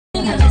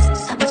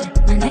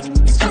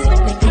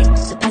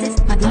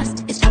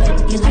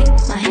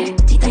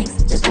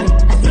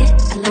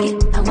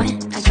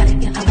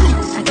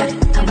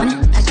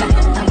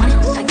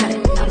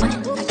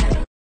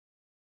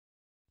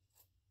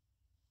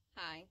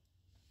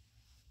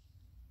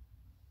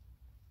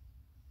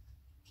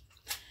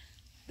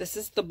This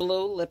is the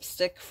blue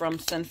lipstick from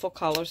Sinful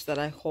Colors that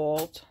I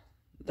hauled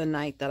the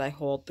night that I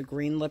hauled the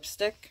green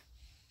lipstick.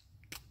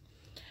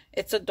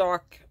 It's a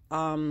dark,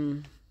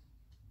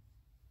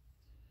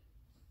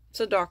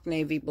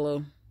 navy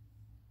blue.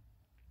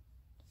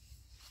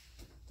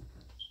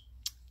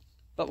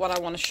 But what I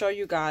want to show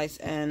you guys,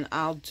 and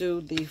I'll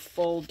do the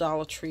full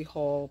Dollar Tree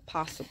haul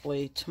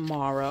possibly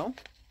tomorrow.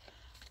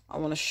 I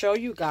want to show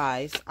you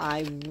guys,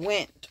 I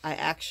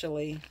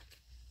actually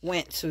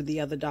went to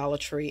the other Dollar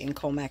Tree in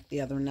Comac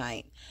the other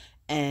night,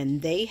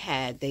 and they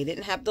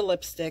didn't have the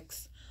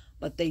lipsticks,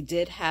 but they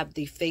did have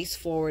the face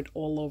forward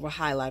all over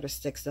highlighter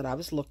sticks that I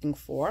was looking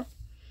for.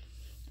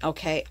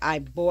 Okay, I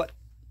bought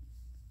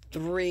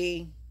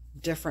 3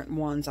 different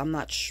ones. I'm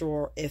not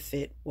sure if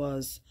it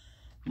was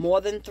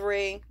more than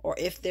 3 or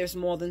if there's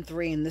more than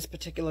 3. In this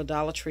particular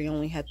Dollar Tree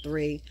only had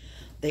 3.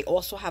 They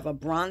also have a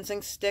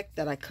bronzing stick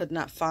that I could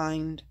not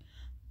find,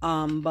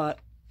 but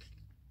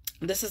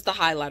this is the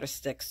highlighter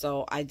stick.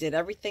 So I did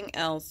everything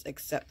else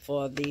except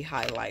for the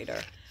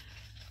highlighter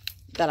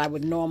that I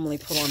would normally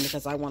put on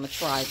because I want to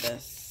try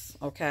this.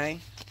 Okay,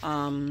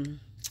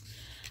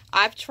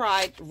 I've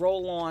tried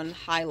roll-on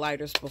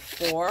highlighters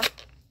before,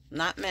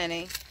 not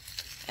many,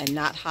 and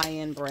not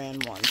high-end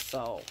brand ones.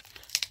 So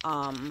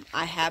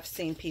I have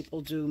seen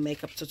people do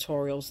makeup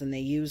tutorials and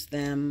they use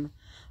them.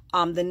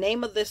 The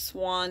name of this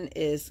one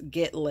is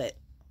Get Lit.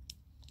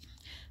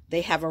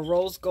 They have a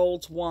rose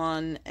gold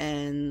one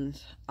and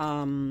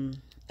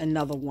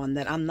another one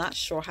that I'm not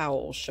sure how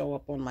it will show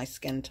up on my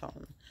skin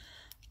tone.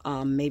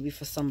 Maybe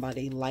for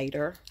somebody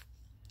lighter,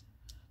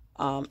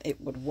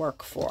 it would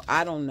work for.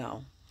 I don't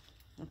know.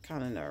 I'm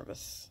kind of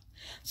nervous.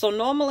 So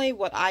normally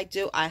what I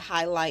do, I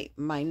highlight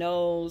my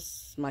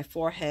nose, my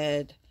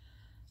forehead.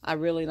 I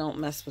really don't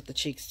mess with the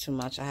cheeks too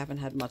much. I haven't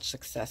had much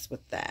success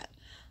with that.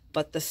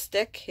 But the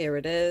stick, here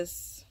it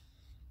is.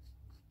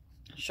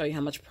 I'll show you how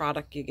much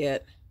product you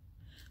get.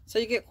 So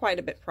you get quite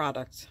a bit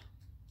product.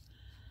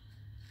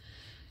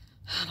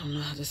 I don't know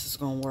how this is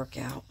going to work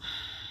out.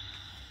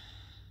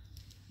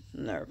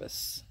 I'm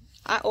nervous.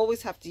 I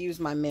always have to use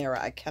my mirror.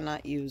 I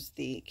cannot use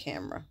the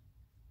camera.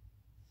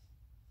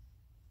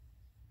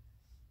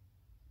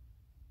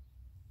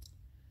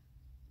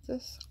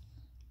 This.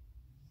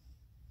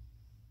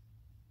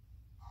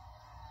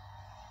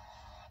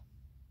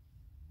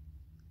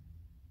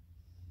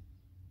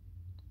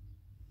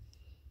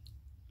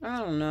 I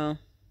don't know.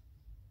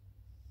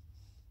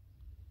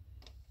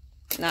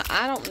 Now,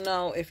 I don't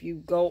know if you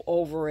go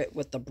over it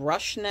with the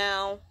brush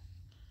now,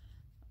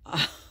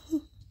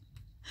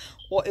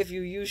 or if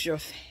you use your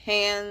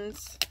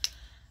hands.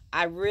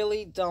 I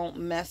really don't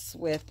mess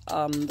with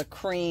the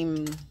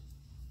cream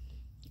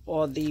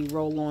or the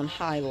roll-on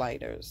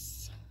highlighters.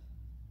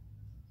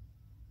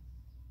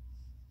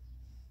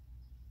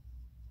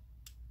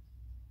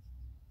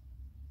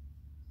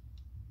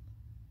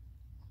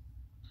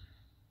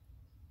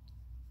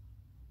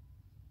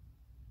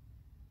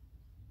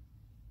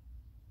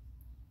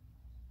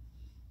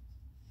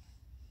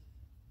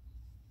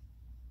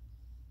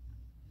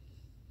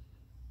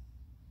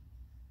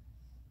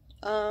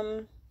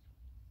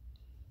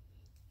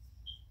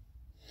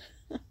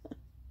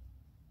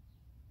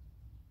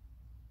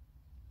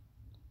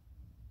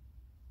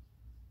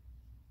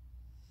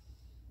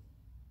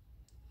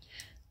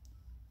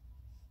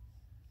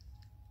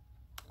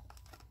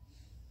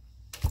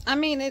 I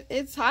mean,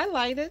 it's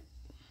highlighted.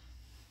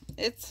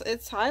 It's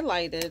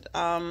highlighted.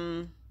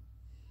 I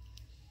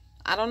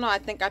don't know. I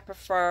think I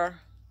prefer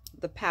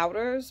the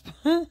powders.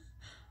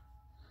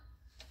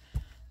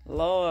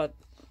 Lord.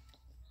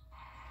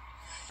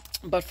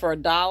 But for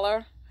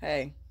 $1,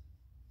 hey.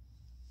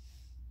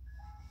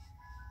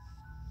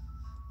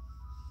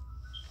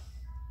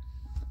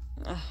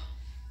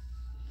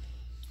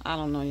 I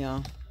don't know,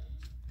 y'all.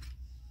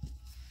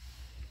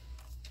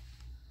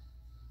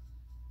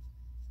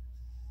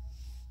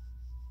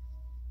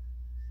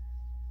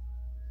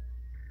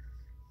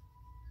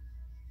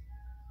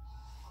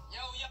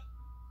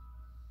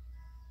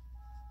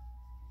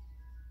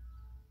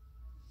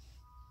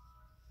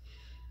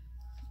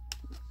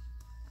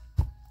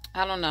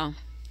 I don't know.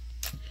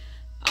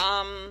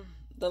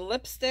 The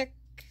lipstick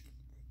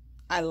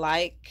I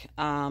like.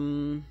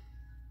 I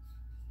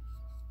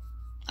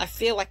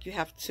feel like you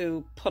have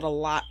to put a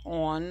lot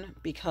on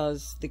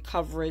because the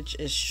coverage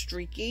is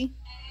streaky.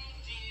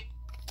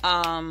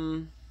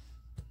 But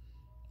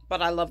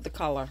I love the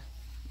color.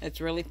 It's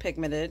really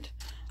pigmented.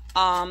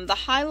 The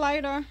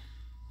highlighter,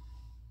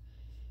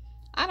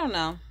 I don't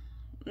know.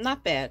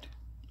 Not bad.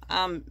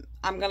 I'm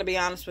going to be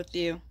honest with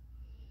you.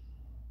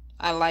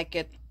 I like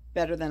it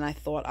better than I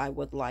thought I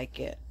would like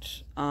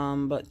it.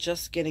 But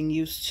just getting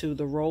used to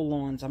the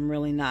roll-ons, I'm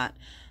really not.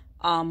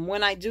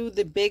 When I do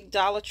the big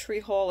Dollar Tree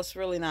haul, it's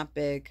really not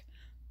big.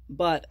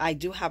 But I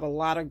do have a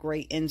lot of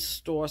great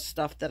in-store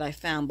stuff that I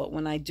found. But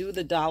when I do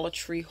the Dollar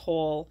Tree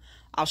haul,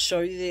 I'll show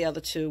you the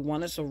other 2.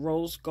 One is a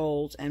rose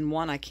gold, and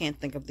one I can't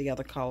think of the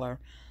other color.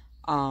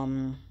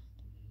 And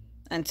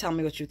tell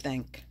me what you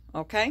think.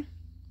 Okay?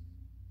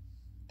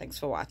 Thanks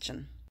for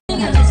watching.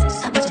 wrist,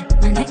 stop watching.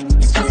 My neck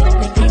is frozen,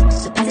 make big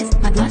deposits.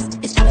 My gloss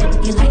is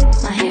dropping. You like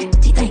my hair?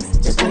 T thanks,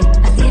 just